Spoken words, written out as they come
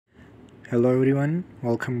Hello everyone,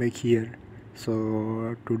 welcome back here.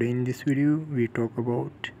 So today in this video we talk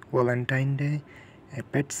about Valentine Day,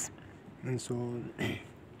 pets. And so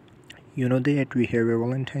you know that we have a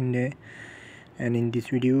Valentine Day, and in this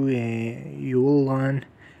video you will learn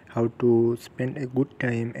how to spend a good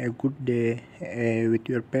time, a good day with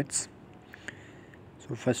your pets.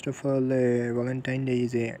 So first of all, Valentine Day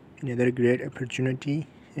is another great opportunity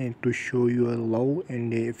to show your love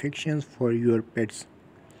and affections for your pets.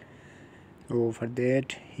 So for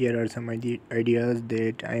that, here are some ideas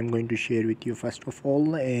that I am going to share with you. First of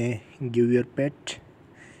all, give your pet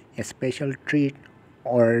a special treat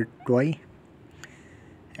or toy.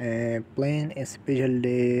 Plan a special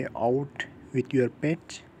day out with your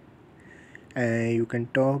pet. You can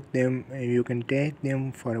take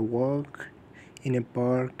them for a walk in a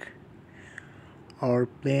park, or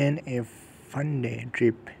plan a fun day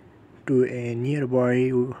trip to a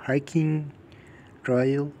nearby hiking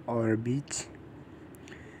trail or beach,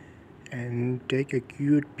 and take a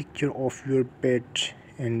cute picture of your pet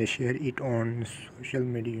and share it on social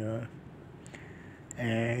media.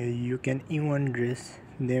 You can even dress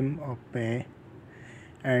them up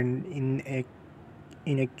and in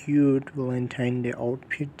a cute Valentine Day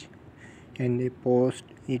outfit, and they post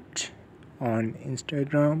it on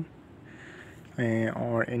Instagram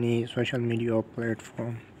or any social media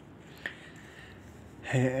platform.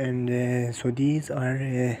 And so these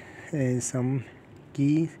are some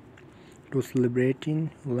keys to celebrating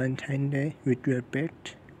Valentine Day with your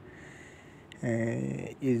pet.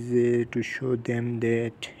 Is to show them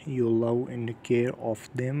that you love and care of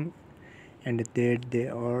them, and that they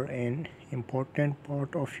are an important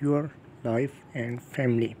part of your life and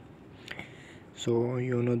family. So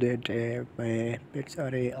you know that pets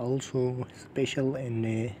are also special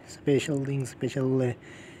and special thing, special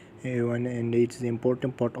one, and it's the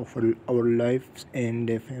important part of our lives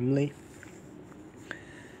and family.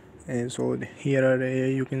 So here are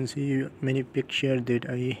you can see many pictures that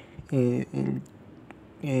I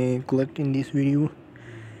collect in this video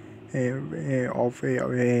of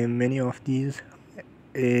many of these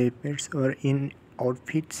pets are in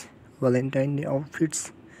outfits, Valentine Day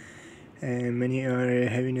outfits. Many are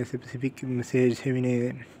having a specific message,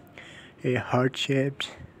 having a heart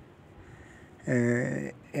shaped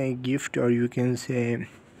a gift, or you can say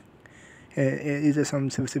is some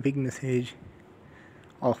specific message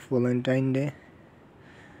of Valentine Day.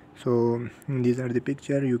 So these are the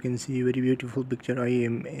picture. You can see very beautiful picture I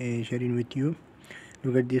am sharing with you.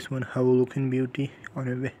 Look at this one, how looking beauty on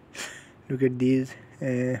a way. Look at these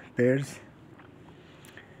pairs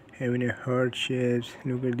having a heart shapes.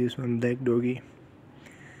 Look at this one, black doggy.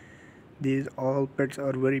 These all pets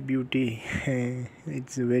are very beauty.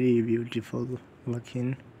 It's very beautiful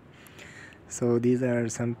looking. So these are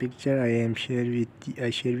some picture I share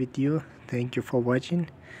with you. Thank you for watching,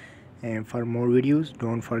 and for more videos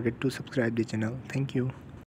don't forget to subscribe the channel. Thank you.